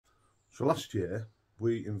So last year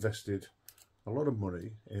we invested a lot of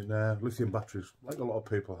money in lithium batteries, like a lot of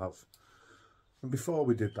people have. And before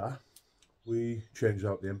we did that, we changed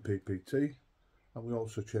out the MPPT and we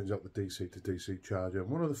also changed out the DC to DC charger. And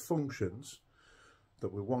one of the functions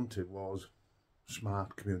that we wanted was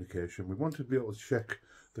smart communication. We wanted to be able to check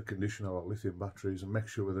the condition of our lithium batteries and make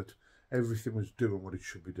sure that everything was doing what it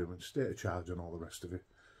should be doing, state of charge and all the rest of it.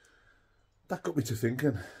 That got me to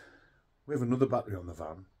thinking, we have another battery on the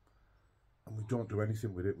van and we don't do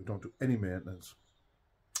anything with it, we don't do any maintenance.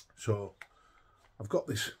 So I've got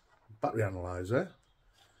this battery analyzer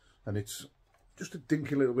and it's just a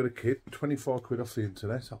dinky little bit of kit, 24 quid off the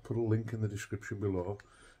internet. I'll put a link in the description below,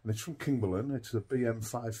 and it's from Kingbolen. It's the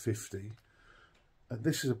BM550 and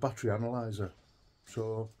this is a battery analyzer.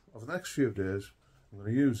 So over the next few days I'm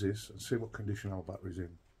going to use this and see what condition our battery's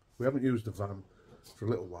in. We haven't used the van for a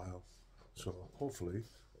little while, so hopefully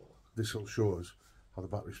this will show us how the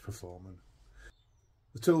battery's performing.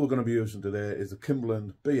 The tool we're going to be using today is the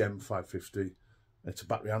Kingbolen BM550. It's a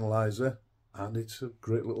battery analyzer and it's a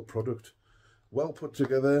great little product. Well put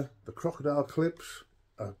together. The crocodile clips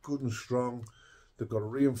are good and strong. They've got a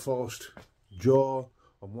reinforced jaw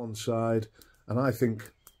on one side, and I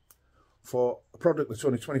think for a product that's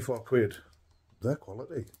only 24 quid, they're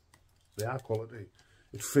quality. They are quality.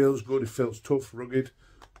 It feels good, it feels tough, rugged.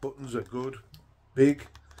 Buttons are good, big,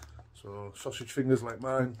 so sausage fingers like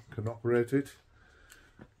mine can operate it.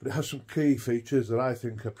 But it has some key features that I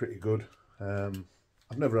think are pretty good.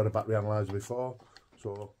 I've never had a battery analyzer before,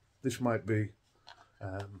 so this might be,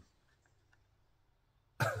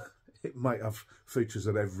 it might have features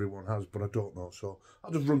that everyone has, but I don't know. So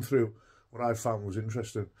I'll just run through what I found was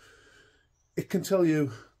interesting. It can tell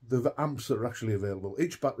you the amps that are actually available.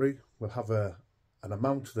 Each battery will have an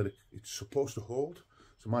amount that it's supposed to hold.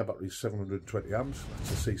 So my battery is 720 amps,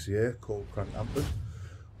 that's a CCA, cold crank ampered.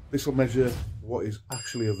 This will measure what is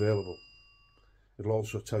actually available. It'll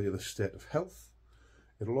also tell you the state of health.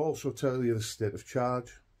 It'll also tell you the state of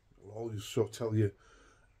charge. It'll also tell you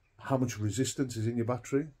how much resistance is in your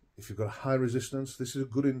battery. If you've got a high resistance, this is a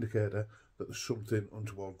good indicator that there's something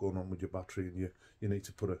untoward going on with your battery and you need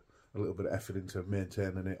to put a little bit of effort into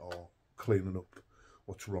maintaining it or cleaning up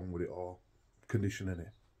what's wrong with it or conditioning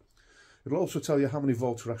it. It'll also tell you how many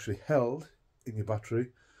volts are actually held in your battery,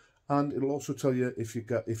 and it'll also tell you if your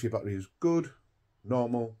battery is good,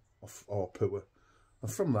 normal or poor.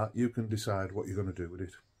 And from that you can decide what you're going to do with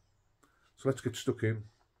it. So let's get stuck in.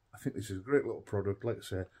 I think this is a great little product, like I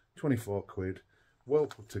say, 24 quid, well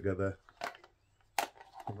put together.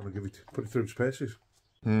 I'm going to put it through its paces.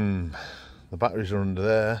 The batteries are under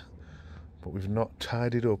there, but we've not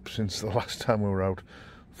tidied up since the last time we were out.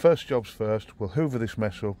 First jobs first, we'll hoover this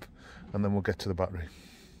mess up and then we'll get to the battery.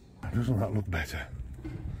 Doesn't that look better?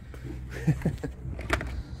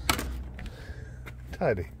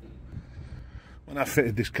 Tidy. When I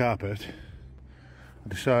fitted this carpet, I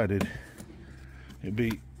decided it'd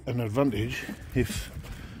be an advantage if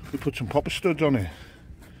we put some popper studs on it.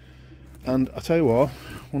 And I tell you what,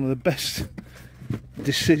 one of the best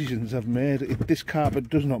decisions I've made, this carpet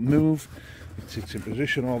does not move, it sits in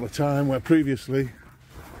position all the time, where previously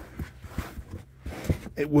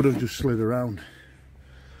it would have just slid around.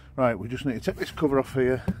 Right, we just need to take this cover off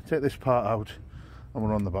here, take this part out, and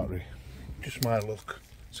we're on the battery. Just my luck.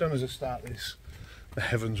 As soon as I start this, the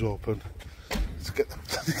heavens open. Let's get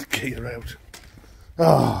the gear out.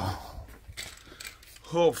 Oh,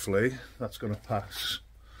 hopefully that's going to pass.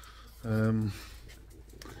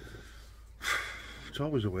 It's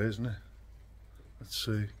always a way, isn't it? Let's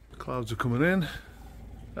see. The clouds are coming in.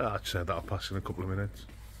 I'd say that'll pass in a couple of minutes.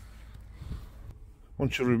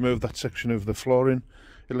 Once you remove that section of the flooring,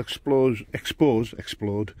 it'll explode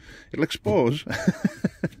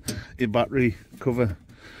your battery cover.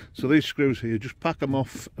 So these screws here, just pack them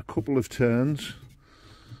off a couple of turns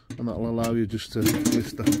and that'll allow you just to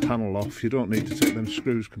lift the panel off. You don't need to take them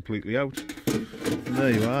screws completely out. And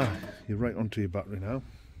there you are, you're right onto your battery now.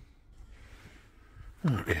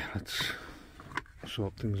 Okay, let's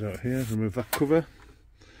sort things out here. Remove that cover.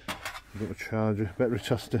 We've got the charger, battery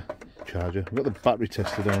tester, charger. We've got the battery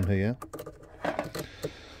tester down here.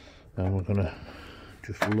 And we're gonna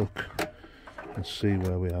just look and see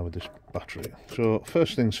where we are with this battery. So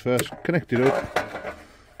first things first, connect it up.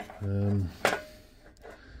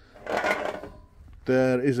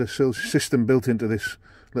 There is a system built into this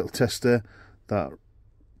little tester that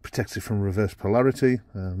protects it from reverse polarity.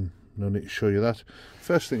 No need to show you that.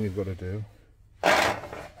 First thing you've got to do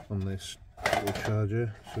on this little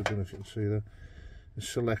charger, so I don't know if you can see that, is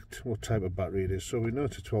select what type of battery it is. So we know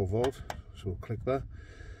it's a 12 volt, so we'll click that.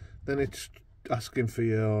 Then it's asking for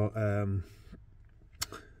your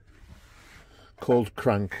cold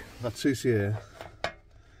crank. That CCA,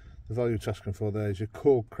 the value it's asking for there is your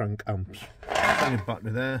cold crank amps. And your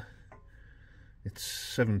battery there, it's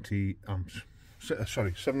 70 amps.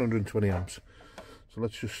 Sorry, 720 amps. So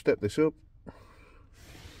let's just step this up.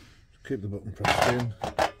 Keep the button pressed in,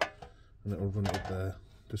 and it'll run up there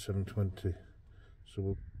to 720. So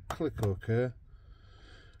we'll click OK,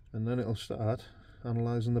 and then it'll start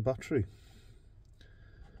analysing the battery.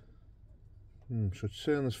 So it's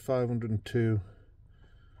saying there's 502.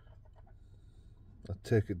 I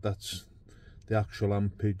take it that's the actual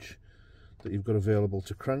ampage that you've got available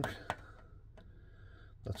to crank.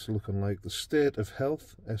 That's looking like the state of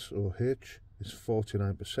health, SOH, is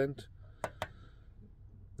 49%.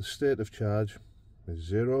 The state of charge is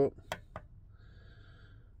 0.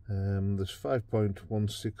 There's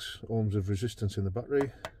 5.16 ohms of resistance in the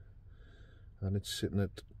battery, and it's sitting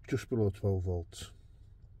at just below 12 volts.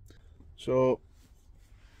 So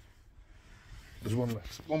there's one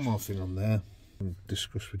more thing on there to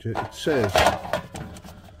discuss with you. It says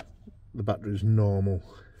the battery is normal.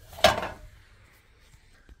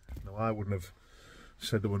 Now I wouldn't have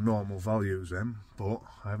said there were normal values then, but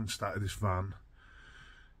I haven't started this van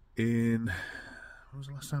in, when was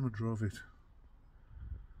the last time I drove it?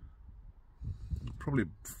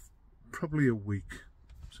 Probably a week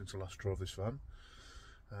since I last drove this van.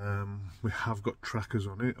 We have got trackers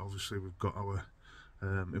on it. Obviously we've got our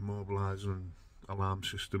immobiliser and alarm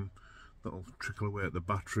system that'll trickle away at the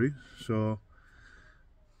battery. So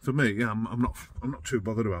for me, yeah, I'm not too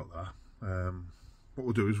bothered about that. What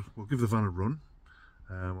we'll do is we'll give the van a run,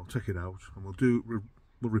 we'll take it out, and we'll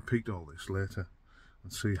repeat all this later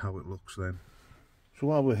and see how it looks then. So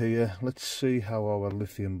while we're here, let's see how our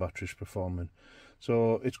lithium battery is performing.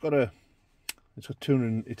 So it's a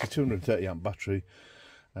 230 amp battery.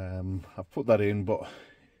 I've put that in, but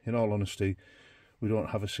in all honesty, we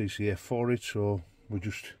don't have a CCA for it, so we're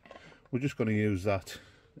just going to use that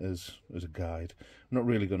as a guide. I'm not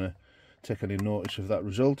really going to take any notice of that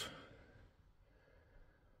result.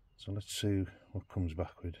 So let's see what comes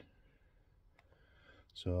back with.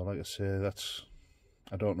 So like I say,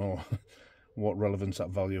 I don't know what relevance that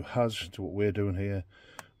value has to what we're doing here,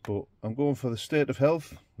 but I'm going for the state of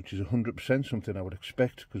health, which is 100%, something I would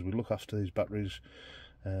expect because we look after these batteries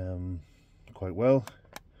quite well.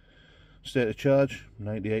 State of charge,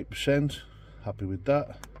 98%, happy with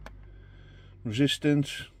that.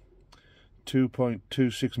 Resistance,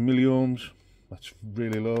 2.26 milliohms, that's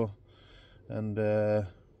really low, and we're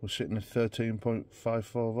sitting at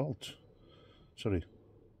 13.54 volts. Sorry,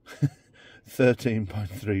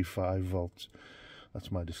 13.35 volts.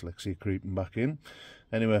 That's my dyslexia creeping back in.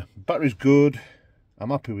 Anyway, battery's good, I'm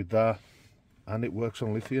happy with that, and it works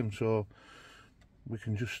on lithium, so we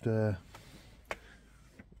can just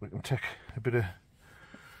we can take a bit of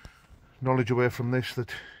knowledge away from this, that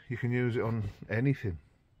you can use it on anything,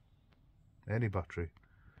 any battery.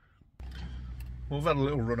 Well, we've had a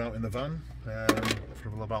little run out in the van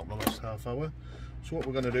for about the last half hour. So what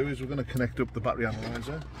we're going to do is we're going to connect up the battery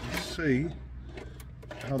analyzer and see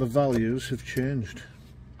how the values have changed,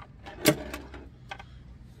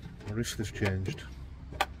 or if they've changed.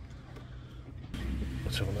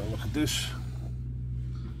 Let's have a little look at this.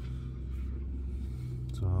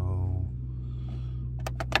 So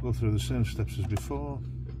go through the same steps as before.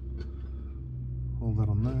 Hold that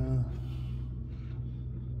on there.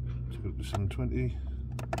 Let's go up to 720.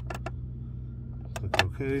 Click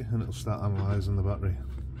OK, and it'll start analysing the battery.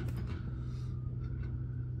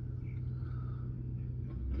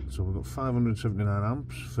 So we've got 579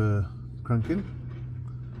 amps for cranking.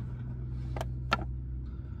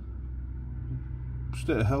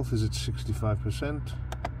 State of health is at 65%.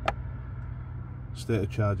 State of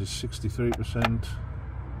charge is 63%.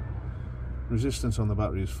 Resistance on the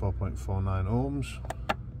battery is 4.49 ohms.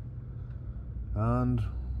 And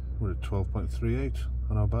we're at 12.38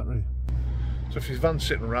 on our battery. So if your van's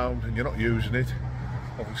sitting around and you're not using it,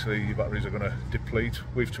 obviously your batteries are going to deplete.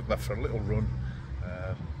 We've took that for a little run,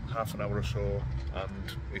 half an hour or so,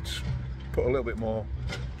 and it's put a little bit more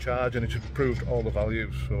charge and it's improved all the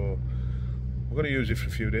values. So we're going to use it for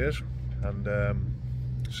a few days and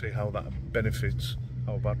see how that benefits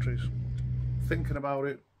our batteries. Thinking about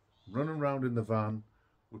it, running around in the van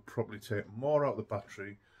would probably take more out of the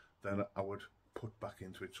battery than I would put back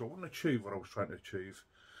into it. So I wouldn't achieve what I was trying to achieve.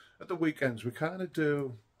 At the weekends we kind of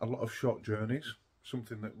do a lot of short journeys,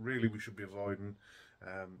 something that really we should be avoiding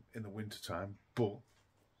in the winter time, but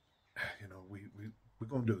you know, we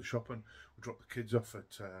go and do the shopping, we drop the kids off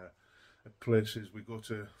at places, we go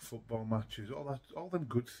to football matches, all them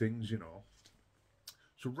good things, you know.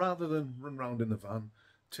 So rather than run around in the van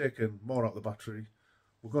taking more out of the battery,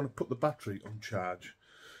 we're going to put the battery on charge.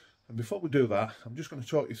 And before we do that, I'm just going to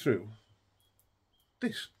talk you through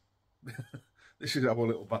this. This is our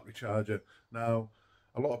little battery charger. Now,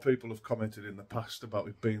 a lot of people have commented in the past about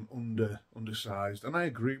it being undersized, and I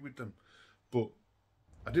agree with them. But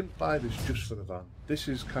I didn't buy this just for the van. This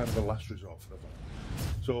is kind of a last resort for the van.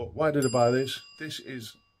 So why did I buy this? This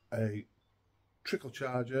is a trickle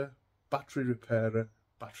charger, battery repairer,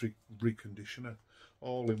 battery reconditioner,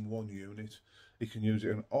 all in one unit. You can use it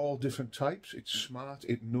in all different types. It's smart.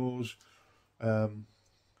 It knows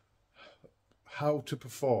how to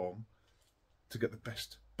perform to get the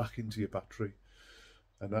best back into your battery.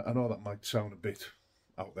 And I know that might sound a bit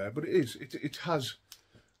out there, but it is. It has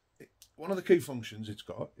one of the key functions it's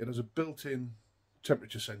got. It has a built-in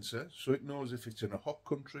temperature sensor, so it knows if it's in a hot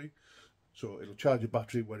country, so it'll charge your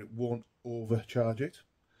battery where it won't overcharge it,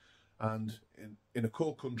 and in a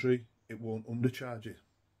cold country it won't undercharge it.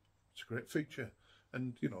 It's a great feature.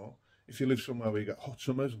 And you know, if you live somewhere where you get hot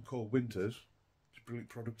summers and cold winters, it's a brilliant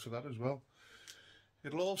product for that as well.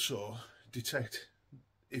 It'll also detect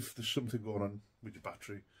if there's something going on with your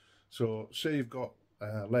battery. So say you've got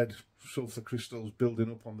lead sulfur crystals building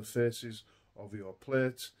up on the faces of your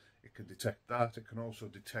plates, it can detect that. It can also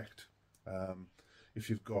detect if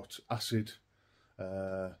you've got acid,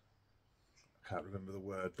 I can't remember the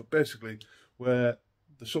word, but basically where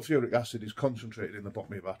the sulfuric acid is concentrated in the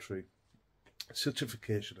bottom of your battery,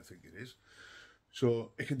 certification I think it is,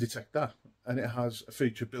 so it can detect that, and it has a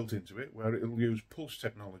feature built into it where it'll use pulse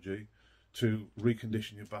technology to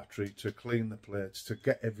recondition your battery, to clean the plates, to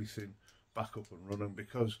get everything back up and running,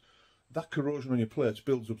 because that corrosion on your plates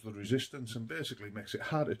builds up the resistance and basically makes it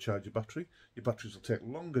harder to charge your battery. Your batteries will take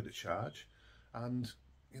longer to charge, and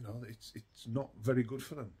you know, it's not very good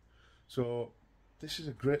for them. So this is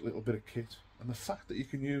a great little bit of kit, and the fact that you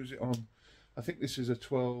can use it on, I think this is a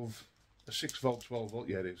 6 volt, 12 volt,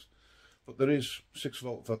 yeah it is, but there is 6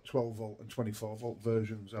 volt, 12 volt and 24 volt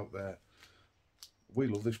versions out there. We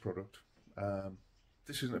love this product.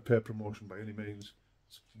 This isn't a paid promotion by any means.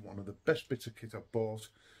 It's one of the best bits of kit I've bought.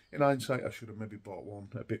 In hindsight, I should have maybe bought one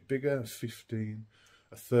a bit bigger, a 15,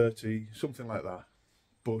 a 30, something like that.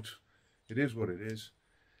 But it is what it is.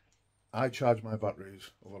 I charge my batteries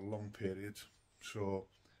over long periods. So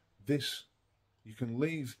this, you can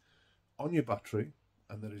leave on your battery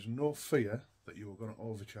and there is no fear that you are going to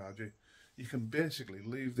overcharge it. You can basically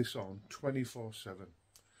leave this on 24/7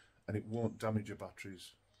 and it won't damage your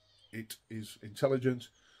batteries. It is intelligent,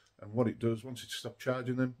 and what it does, once it's stopped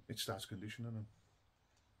charging them, it starts conditioning them.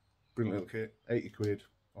 Brilliant little kit, 80 quid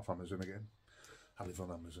off Amazon again. I live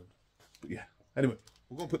on Amazon. But yeah, anyway,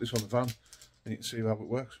 we're going to put this on the van and you can see how it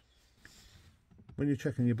works. When you're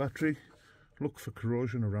checking your battery, look for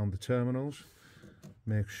corrosion around the terminals.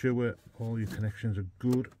 Make sure all your connections are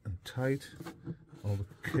good and tight. All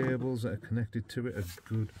the cables that are connected to it are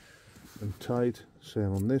good and tight.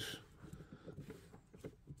 Same on this.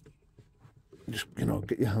 Just, you know,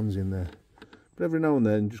 get your hands in there. But every now and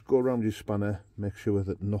then, just go around your spanner, make sure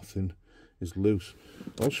that nothing is loose.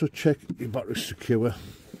 Also check your battery's secure.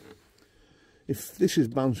 If this is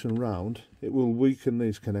bouncing around, it will weaken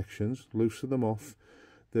these connections, loosen them off.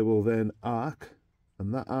 They will then arc,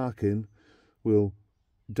 and that arcing will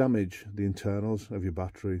damage the internals of your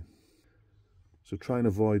battery. So try and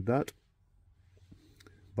avoid that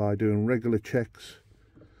by doing regular checks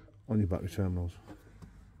on your battery terminals.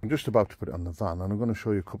 I'm just about to put it on the van and I'm going to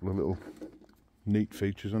show you a couple of little neat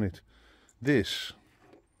features on it. This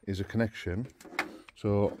is a connection.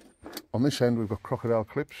 So on this end we've got crocodile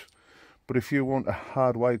clips, but if you want a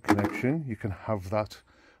hard-wired connection, you can have that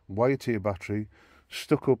wire to your battery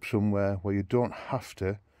stuck up somewhere where you don't have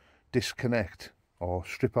to disconnect or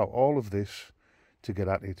strip out all of this to get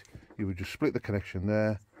at it. You would just split the connection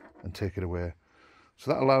there and take it away.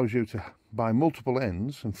 So that allows you to buy multiple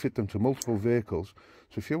ends and fit them to multiple vehicles.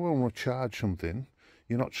 So if you want to charge something,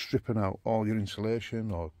 you're not stripping out all your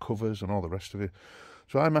insulation or covers and all the rest of it.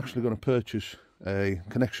 So I'm actually going to purchase a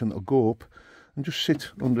connection that will go up and just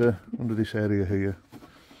sit under this area here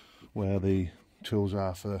where the tools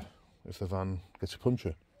are for if the van gets a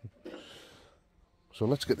puncture. So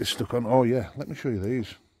let's get this stuck on. Oh yeah, let me show you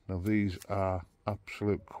these. Now these are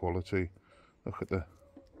absolute quality. Look at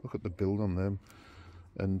the build on them.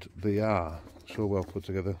 And they are so well put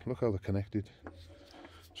together. Look how they're connected.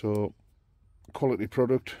 So quality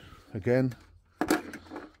product again.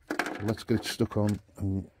 So let's get it stuck on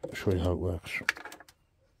and show you how it works.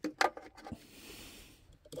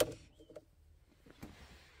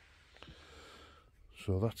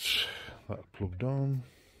 So that's that plugged on.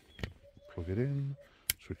 Plug it in,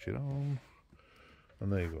 switch it on,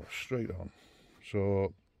 and there you go, straight on.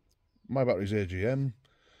 So my battery's AGM.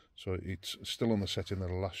 so it's still on the setting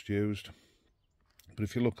that I last used. But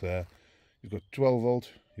if you look there, you've got 12 volt,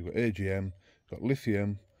 you've got AGM, you've got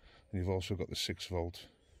lithium, and you've also got the 6 volt.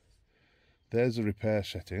 There's the repair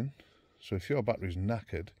setting, so if your battery's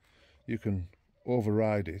knackered, you can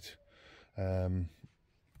override it.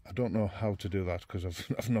 I don't know how to do that because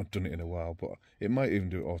I've not done it in a while, but it might even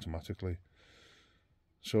do it automatically.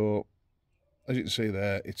 So as you can see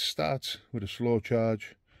there, it starts with a slow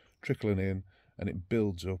charge, trickling in, and it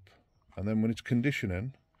builds up, and then when it's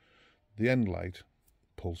conditioning, the end light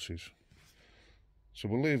pulses. So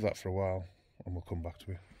we'll leave that for a while and we'll come back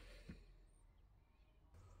to it.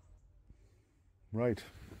 Right,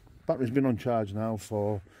 battery's been on charge now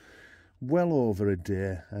for well over a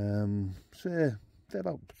day, say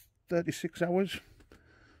about 36 hours.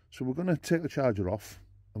 So we're going to take the charger off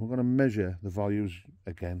and we're going to measure the values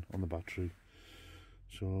again on the battery.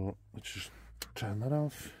 So let's just turn that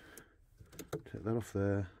off, take that off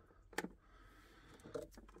there,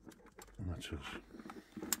 and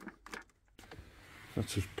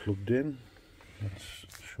that's us plugged in. Let's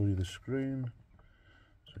show you the screen.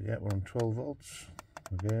 So yeah, we're on 12 volts.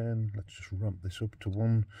 Again, let's just ramp this up to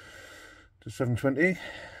 720.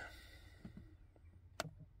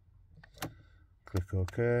 Click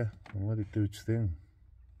OK and let it do its thing.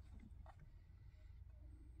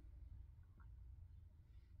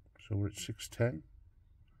 So we're at 610.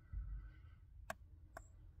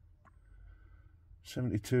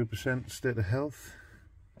 72% state of health.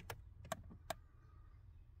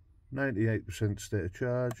 98% state of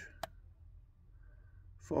charge.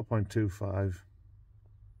 4.25,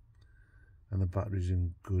 and the battery's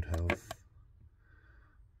in good health.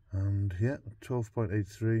 And yeah,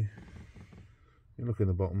 12.83. You look in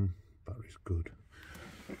the bottom, battery's good.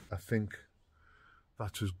 I think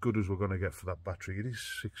that's as good as we're going to get for that battery. It is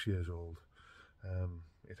 6 years old.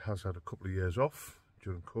 It has had a couple of years off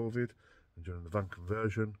during COVID and during the van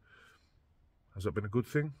conversion. Has that been a good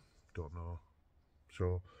thing? Don't know.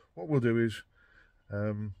 So what we'll do is,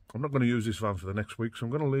 I'm not going to use this van for the next week, so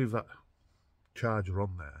I'm going to leave that charger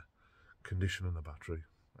on there, conditioning the battery,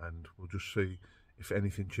 and we'll just see if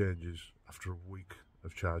anything changes after a week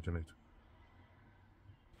of charging it.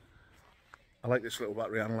 I like this little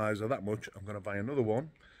battery analyzer that much, I'm going to buy another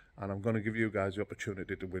one, and I'm going to give you guys the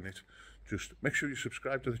opportunity to win it. Just make sure you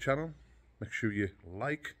subscribe to the channel, make sure you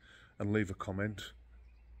like and leave a comment,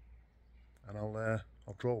 and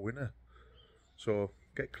I'll draw a winner. So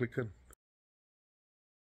get clicking.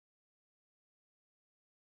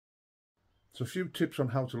 So a few tips on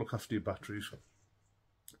how to look after your batteries.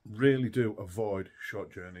 Really do avoid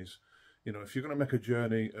short journeys. You know, if you're going to make a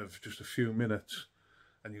journey of just a few minutes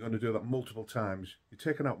and you're going to do that multiple times, you're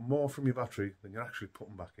taking out more from your battery than you're actually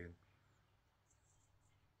putting back in.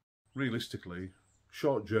 Realistically,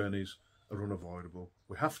 short journeys are unavoidable.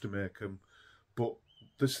 We have to make them, but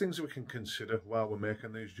there's things that we can consider while we're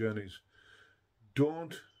making these journeys.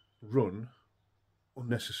 Don't run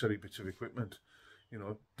unnecessary bits of equipment. You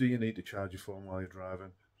know, do you need to charge your phone while you're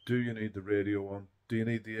driving? Do you need the radio on? Do you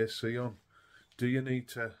need the AC on? Do you need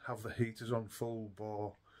to have the heaters on full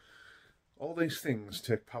bore? All these things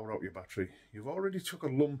take power out of your battery. You've already took a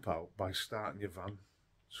lump out by starting your van.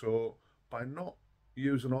 So by not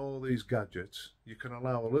using all these gadgets, you can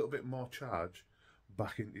allow a little bit more charge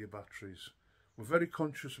back into your batteries. We're very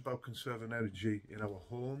conscious about conserving energy in our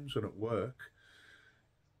homes and at work.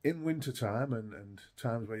 In winter time and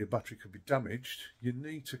times where your battery could be damaged, you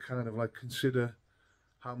need to kind of like consider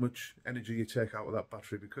how much energy you take out of that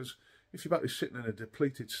battery, because if your battery's sitting in a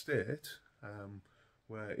depleted state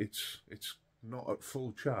where it's not at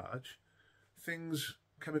full charge,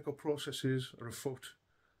 chemical processes are afoot,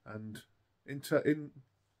 and in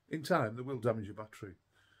time they will damage your battery.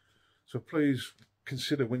 So please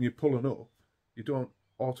consider when you're pulling up, you don't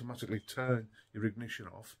automatically turn your ignition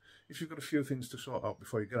off. If you've got a few things to sort out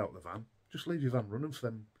before you get out of the van, just leave your van running for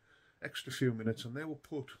them extra few minutes and they will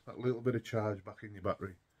put that little bit of charge back in your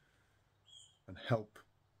battery and help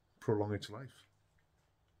prolong its life.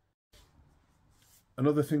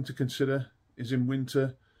 Another thing to consider is in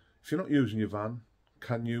winter, if you're not using your van,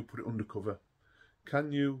 can you put it under cover?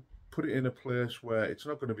 Can you put it in a place where it's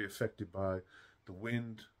not going to be affected by the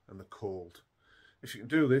wind and the cold? If you can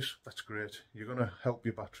do this, that's great. You're going to help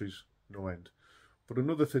your batteries no end. But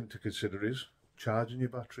another thing to consider is charging your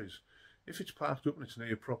batteries. If it's parked up and it's near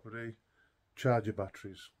your property, charge your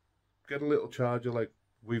batteries. Get a little charger like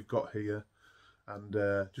we've got here and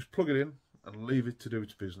just plug it in and leave it to do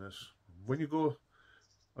its business. When you go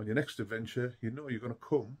on your next adventure, you know you're going to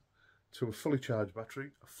come to a fully charged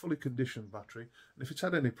battery, a fully conditioned battery, and if it's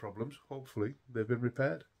had any problems, hopefully they've been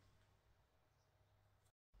repaired.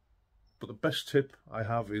 But the best tip I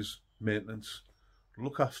have is maintenance.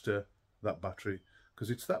 Look after that battery, because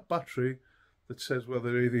it's that battery that says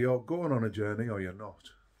whether either you're going on a journey or you're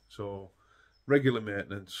not. So regular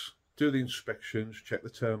maintenance, do the inspections, check the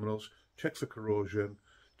terminals, check for corrosion,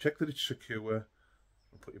 check that it's secure,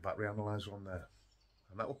 and put your battery analyzer on there.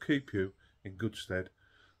 And that will keep you in good stead.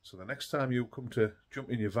 So the next time you come to jump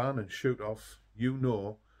in your van and shoot off, you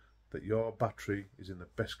know that your battery is in the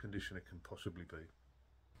best condition it can possibly be.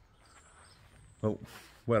 Well,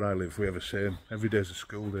 where I live, we have a saying, every day's a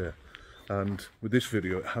school day. And with this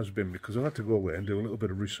video, it has been because I've had to go away and do a little bit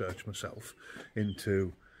of research myself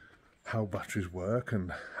into how batteries work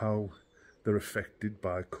and how they're affected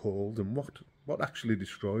by cold and what actually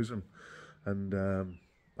destroys them. And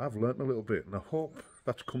I've learnt a little bit, and I hope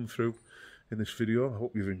that's come through in this video. I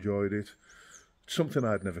hope you've enjoyed it. It's something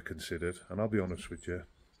I'd never considered, and I'll be honest with you,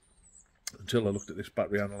 until I looked at this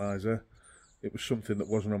battery analyzer, it was something that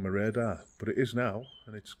wasn't on my radar, but it is now,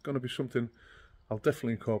 and it's going to be something I'll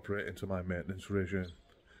definitely incorporate into my maintenance regime.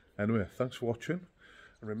 Anyway, thanks for watching,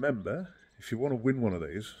 and remember, if you want to win one of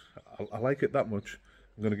these, I like it that much,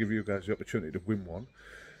 I'm going to give you guys the opportunity to win one.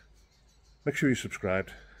 Make sure you're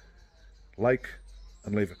subscribed, like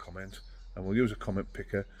and leave a comment, and we'll use a comment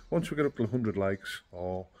picker. Once we get up to 100 likes,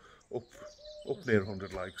 or up near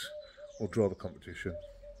 100 likes, we'll draw the competition.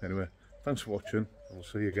 Anyway, thanks for watching, and we'll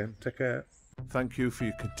see you again. Take care. Thank you for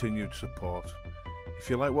your continued support. If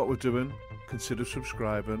you like what we're doing, consider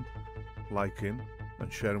subscribing, liking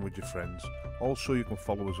and sharing with your friends. Also, you can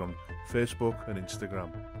follow us on Facebook and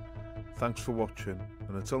Instagram. Thanks for watching,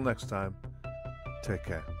 and until next time, take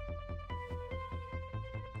care.